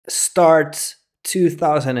start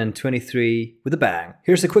 2023 with a bang.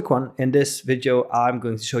 Here's a quick one. In this video, I'm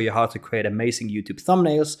going to show you how to create amazing YouTube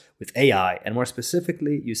thumbnails with AI, and more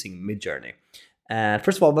specifically using Midjourney. And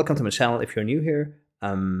first of all, welcome to my channel. If you're new here,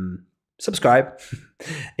 subscribe.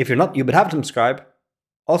 If you're not, you would have to subscribe.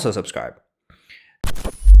 Also subscribe.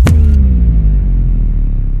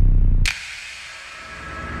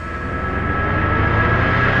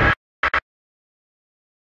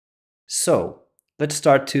 So let's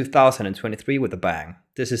start 2023 with a bang.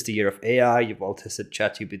 This is the year of AI. You've all tested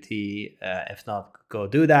ChatGPT. If not, go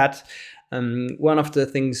do that. One of the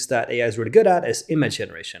things that AI is really good at is image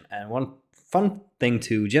generation. And one fun thing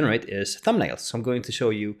to generate is thumbnails. So I'm going to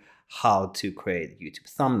show you how to create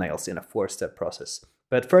YouTube thumbnails in a 4-step process.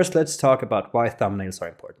 But first, let's talk about why thumbnails are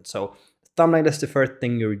important. So thumbnail is the first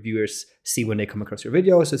thing your viewers see when they come across your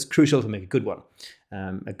video, so it's crucial to make a good one.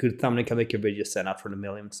 A good thumbnail can make your video stand out from the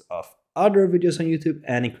millions of other videos on YouTube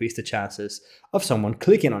and increase the chances of someone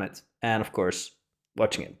clicking on it and, of course,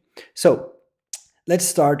 watching it. So let's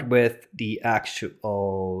start with the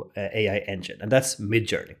actual AI engine, and that's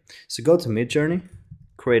Midjourney. So go to Midjourney,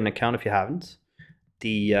 create an account if you haven't.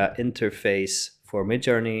 The interface for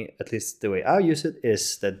Midjourney, at least the way I use it,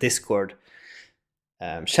 is the Discord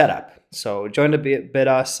chat app. So join the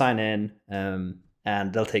beta, sign in,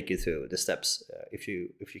 and they'll take you through the steps if you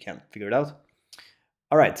can't figure it out.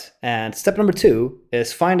 All right, and step number 2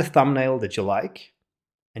 is find a thumbnail that you like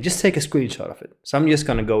and just take a screenshot of it. So I'm just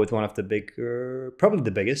gonna go with one of the bigger, probably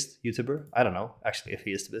the biggest YouTuber. I don't know, actually, if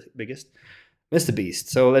he is the biggest, Mr. Beast.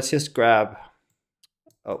 So let's just grab,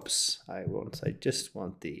 oops, I just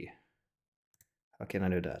want the, how can I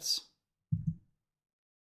do that?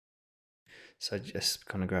 So just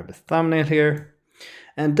gonna grab the thumbnail here.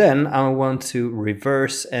 And then I want to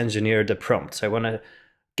reverse engineer the prompt. So I wanna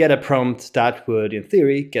get a prompt that would, in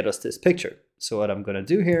theory, get us this picture. So what I'm gonna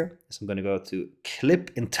do here is I'm gonna go to Clip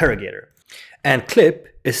Interrogator. And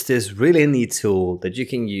Clip is this really neat tool that you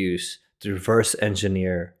can use to reverse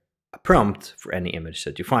engineer a prompt for any image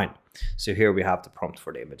that you find. So here we have the prompt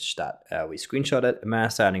for the image that we screenshotted, a man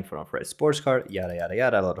standing from a red sports car, yada, yada,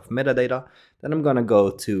 yada, a lot of metadata. Then I'm gonna go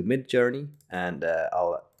to Midjourney and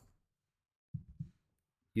I'll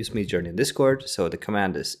use Midjourney in Discord. So the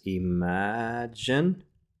command is imagine.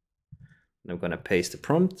 And I'm gonna paste the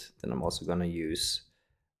prompt. Then I'm also gonna use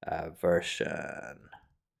version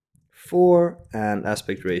 4 and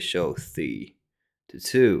aspect ratio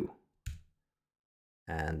 3:2.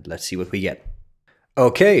 And let's see what we get.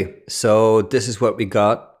 Okay, so this is what we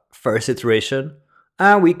got, first iteration.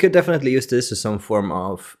 And we could definitely use this as some form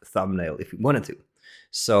of thumbnail if we wanted to.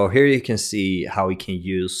 So here you can see how we can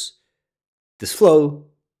use this flow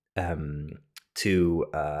to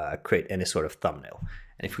create any sort of thumbnail.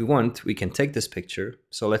 And if we want, we can take this picture.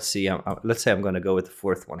 So let's see, let's say I'm gonna go with the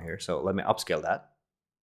 4th one here. So let me upscale that.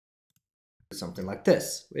 Something like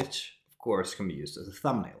this, which of course can be used as a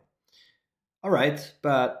thumbnail. All right,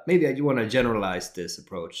 but maybe I do want to generalize this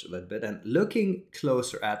approach a little bit. And looking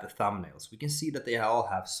closer at the thumbnails, we can see that they all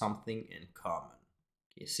have something in common.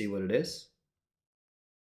 Can you see what it is?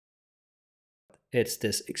 It's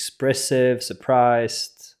this expressive,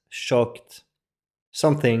 surprised, shocked,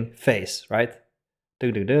 something face, right?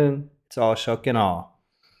 Doo-doo-doo. It's all shock and awe.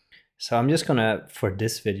 So I'm just gonna, for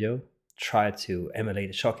this video, try to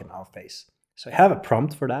emulate a shock and awe face. So I have a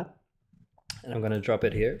prompt for that. And I'm gonna drop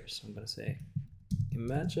it here. So I'm gonna say,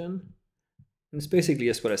 imagine. And it's basically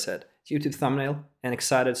just what I said. It's YouTube thumbnail, an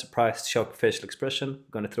excited, surprised, shocked facial expression. I'm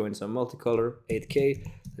gonna throw in some multicolor, 8K.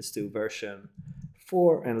 Let's do version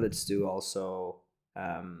 4, and let's do also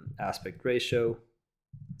aspect ratio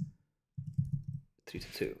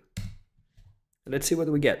 3:2. And let's see what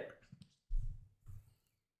we get.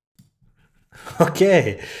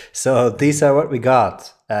 Okay, so these are what we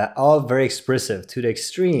got. All very expressive to the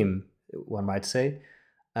extreme, one might say.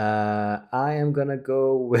 I am gonna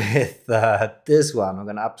go with this one. I'm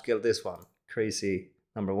gonna upscale this one. Crazy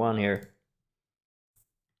number 1 here.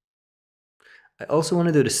 I also want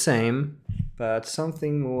to do the same, but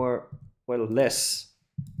something more, well, less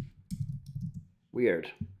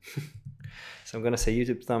weird. So I'm gonna say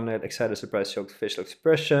YouTube thumbnail, excited, surprised, shocked facial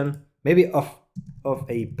expression, maybe of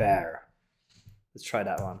a bear. Let's try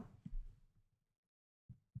that one.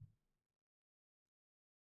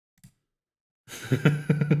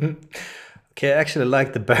 Okay, I actually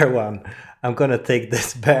like the bear one. I'm gonna take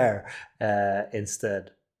this bear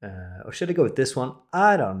instead. Or should I go with this one?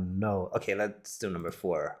 I don't know. Okay, let's do number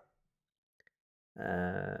 4.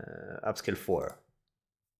 Upscale 4.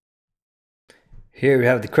 Here we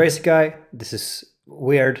have the crazy guy. This is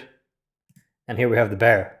weird. And here we have the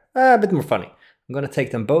bear. A bit more funny. I'm gonna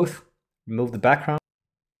take them both, remove the background.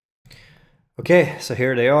 Okay, so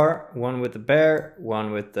here they are, one with the bear,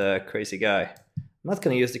 one with the crazy guy. I'm not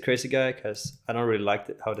gonna use the crazy guy because I don't really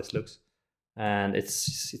like how this looks. And it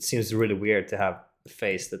seems really weird to have a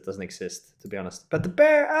face that doesn't exist, to be honest. But the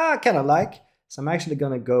bear, I kind of like. So I'm actually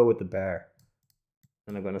gonna go with the bear.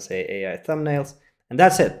 And I'm gonna say AI thumbnails. And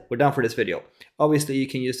that's it, we're done for this video. Obviously, you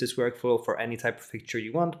can use this workflow for any type of picture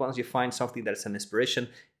you want. Once you find something that's an inspiration,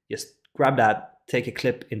 just grab that, take a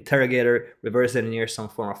clip interrogator, reverse engineer some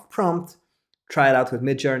form of prompt, try it out with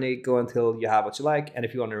Midjourney, go until you have what you like. And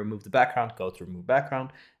if you want to remove the background, go to remove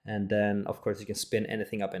background. And then, of course, you can spin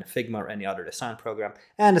anything up in Figma or any other design program.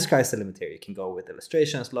 And the sky's the limit here. You can go with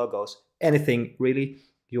illustrations, logos, anything really.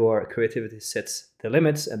 Your creativity sets the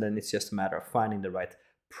limits, and then it's just a matter of finding the right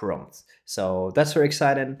prompts. So that's very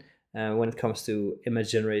exciting when it comes to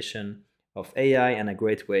image generation of AI, and a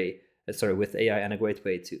great way, with AI, and a great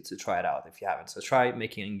way to try it out if you haven't. So try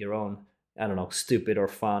making your own, I don't know, stupid or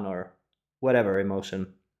fun or whatever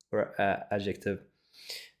emotion or adjective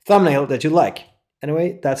thumbnail that you like.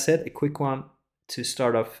 Anyway, that's it. A quick one to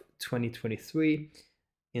start off 2023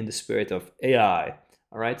 in the spirit of AI.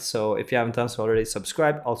 All right, so if you haven't done so already,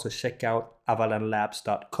 subscribe. Also check out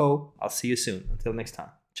avalanlabs.co. I'll see you soon. Until next time.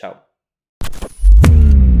 Ciao.